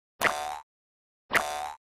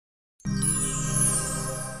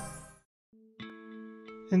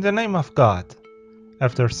In the name of God,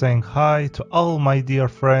 after saying hi to all my dear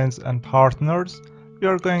friends and partners, we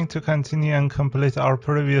are going to continue and complete our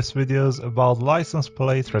previous videos about license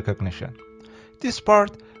plate recognition. This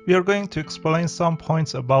part, we are going to explain some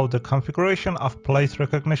points about the configuration of plate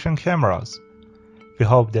recognition cameras. We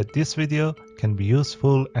hope that this video can be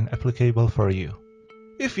useful and applicable for you.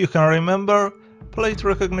 If you can remember, plate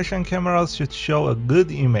recognition cameras should show a good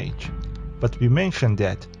image, but we mentioned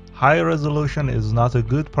that high resolution is not a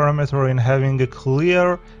good parameter in having a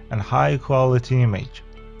clear and high quality image.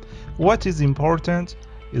 What is important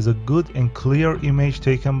is a good and clear image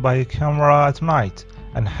taken by a camera at night,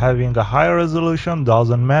 and having a high resolution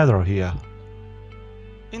doesn't matter here.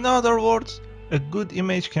 In other words, a good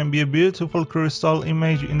image can be a beautiful crystal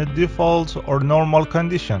image in a default or normal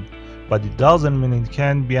condition, but it doesn't mean it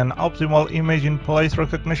can be an optimal image in plate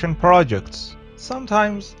recognition projects.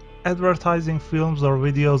 Sometimes, advertising films or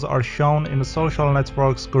videos are shown in social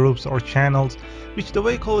networks, groups or channels which the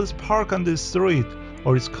vehicle is parked on the street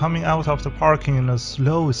or is coming out of the parking in a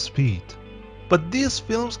slow speed. But these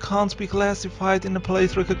films can't be classified in the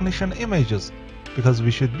plate recognition images, because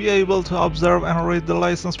we should be able to observe and read the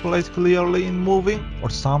license plate clearly in moving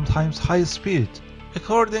or sometimes high speed.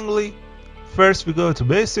 Accordingly, first we go to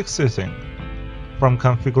basic setting, from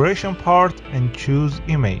configuration part and choose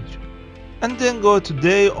image, and then go to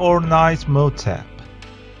day or night mode tab.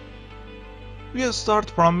 We'll start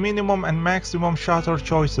from minimum and maximum shutter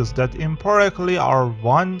choices that empirically are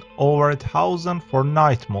 1/1000 for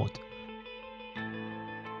night mode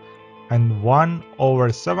and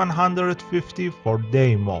 1/750 for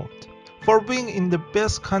day mode, for being in the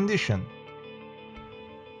best condition.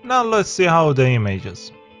 Now let's see how the image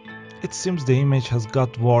is. It seems the image has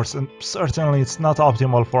got worse, and certainly it's not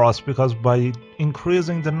optimal for us, because by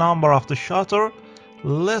increasing the number of the shutter,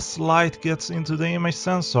 less light gets into the image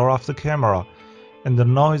sensor of the camera, and the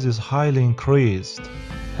noise is highly increased.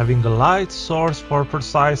 Having a light source for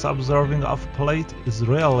precise observing of plate is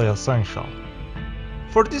really essential.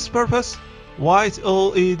 For this purpose, white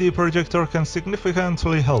LED projector can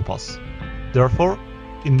significantly help us. Therefore,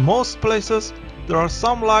 in most places, there are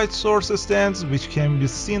some light source stands which can be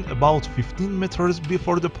seen about 15 meters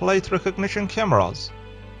before the plate recognition cameras.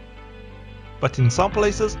 But in some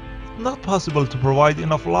places, it's not possible to provide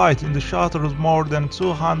enough light in the shutters more than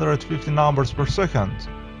 250 numbers per second.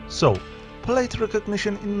 So, plate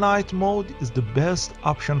recognition in night mode is the best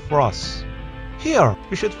option for us. Here,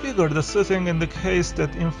 we should figure the setting in the case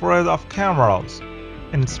that infrared of cameras,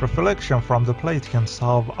 and its reflection from the plate can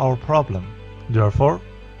solve our problem. Therefore,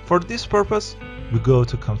 for this purpose, we go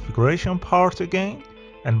to configuration part again,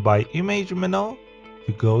 and by image menu,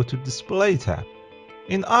 we go to display tab.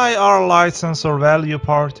 In IR light sensor value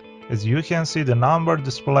part, as you can see, the number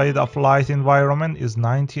displayed of light environment is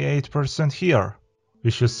 98% here.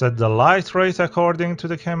 We should set the light rate according to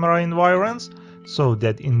the camera environs, so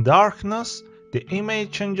that in darkness, the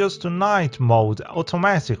image changes to night mode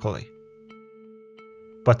automatically.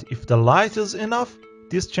 But if the light is enough,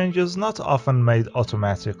 this change is not often made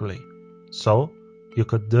automatically, so you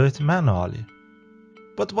could do it manually.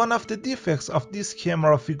 But one of the defects of this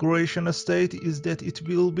camera configuration state is that it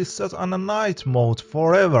will be set on a night mode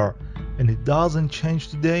forever, and it doesn't change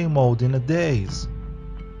to day mode in a days.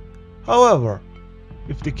 However,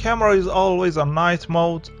 if the camera is always on night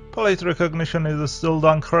mode, plate recognition is still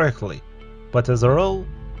done correctly, but as a rule,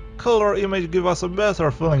 color image gives us a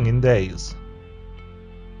better feeling in days.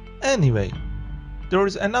 Anyway, there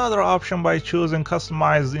is another option by choosing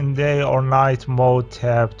customize in day or night mode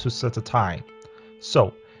tab to set a time,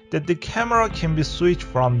 so that the camera can be switched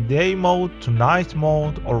from day mode to night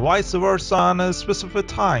mode or vice versa on a specific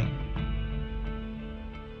time.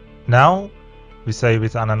 Now, we save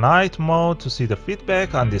it on a night mode to see the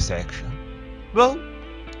feedback on this action. Well,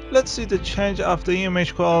 let's see the change of the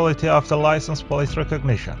image quality of the license plate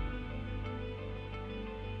recognition.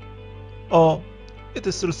 Oh, it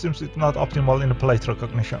still seems it's not optimal in plate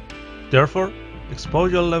recognition. Therefore,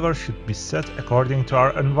 exposure level should be set according to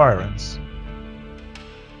our environs.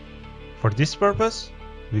 For this purpose,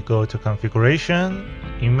 we go to configuration,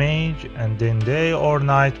 image, and then day or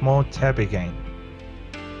night mode tab again.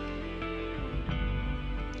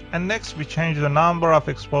 And next we change the number of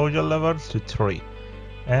exposure levels to 3,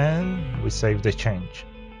 and we save the change.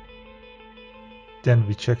 Then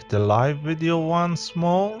we check the live video once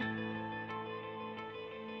more.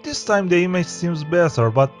 This time the image seems better,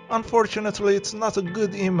 but unfortunately it's not a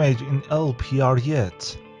good image in LPR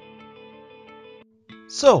yet.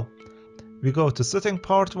 So, we go to setting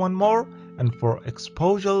part one more, and for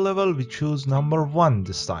exposure level we choose number 1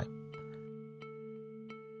 this time.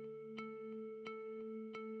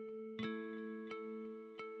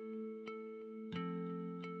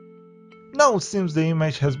 Now it seems the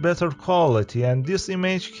image has better quality and this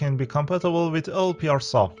image can be compatible with LPR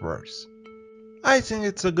softwares. I think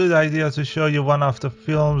it's a good idea to show you one of the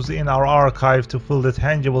films in our archive to feel the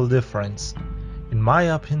tangible difference. In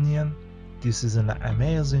my opinion, this is an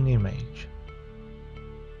amazing image.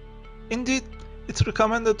 Indeed, it's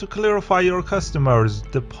recommended to clarify your customers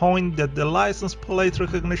the point that the license plate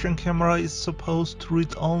recognition camera is supposed to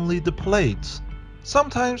read only the plates.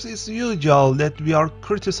 Sometimes it's usual that we are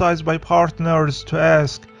criticized by partners to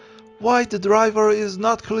ask why the driver is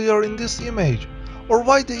not clear in this image or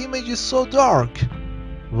why the image is so dark.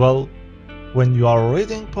 Well, when you are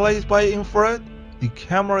reading plate by infrared, the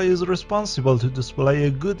camera is responsible to display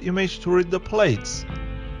a good image to read the plates.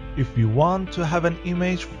 If you want to have an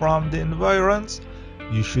image from the environs,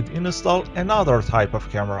 you should install another type of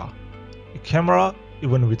camera. A camera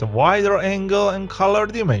even with a wider angle and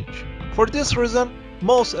colored image. For this reason,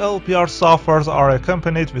 most LPR softwares are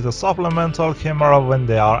accompanied with a supplemental camera when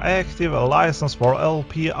they are active and licensed for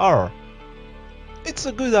LPR. It's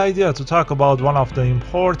a good idea to talk about one of the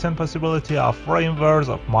important possibilities of frameworks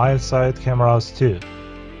of Milesight cameras too.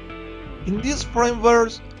 In these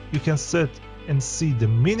frameworks, you can set and see the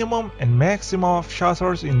minimum and maximum of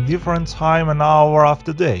shutters in different time and hour of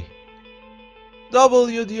the day.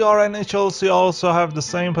 WDR and HLC also have the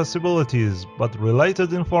same possibilities, but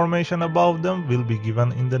related information about them will be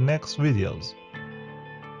given in the next videos.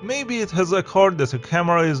 Maybe it has occurred that a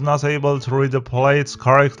camera is not able to read the plates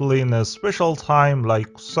correctly in a special time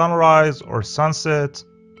like sunrise or sunset.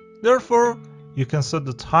 Therefore, you can set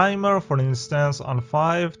the timer for instance on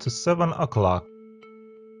 5 to 7 o'clock.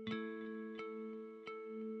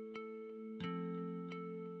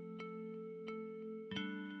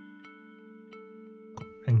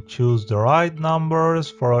 And choose the right numbers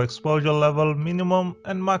for exposure level minimum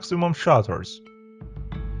and maximum shutters.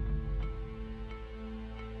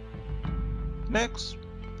 Next,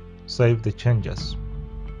 save the changes.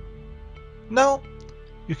 Now,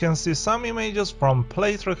 you can see some images from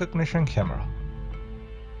plate recognition camera.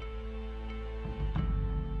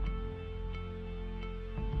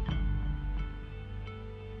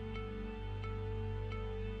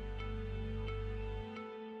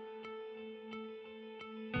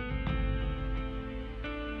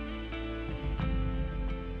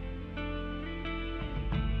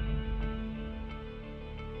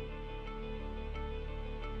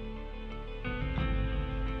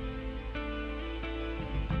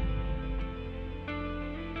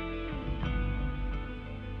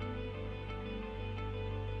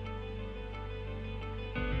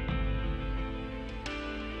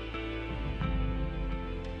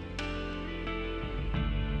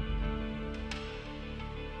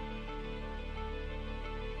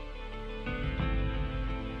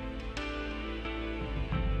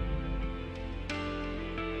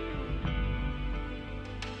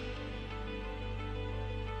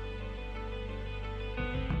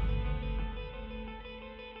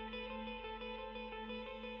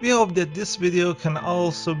 We hope that this video can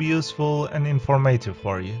also be useful and informative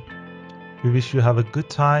for you. We wish you have a good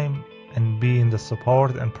time and be in the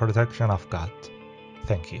support and protection of God.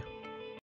 Thank you.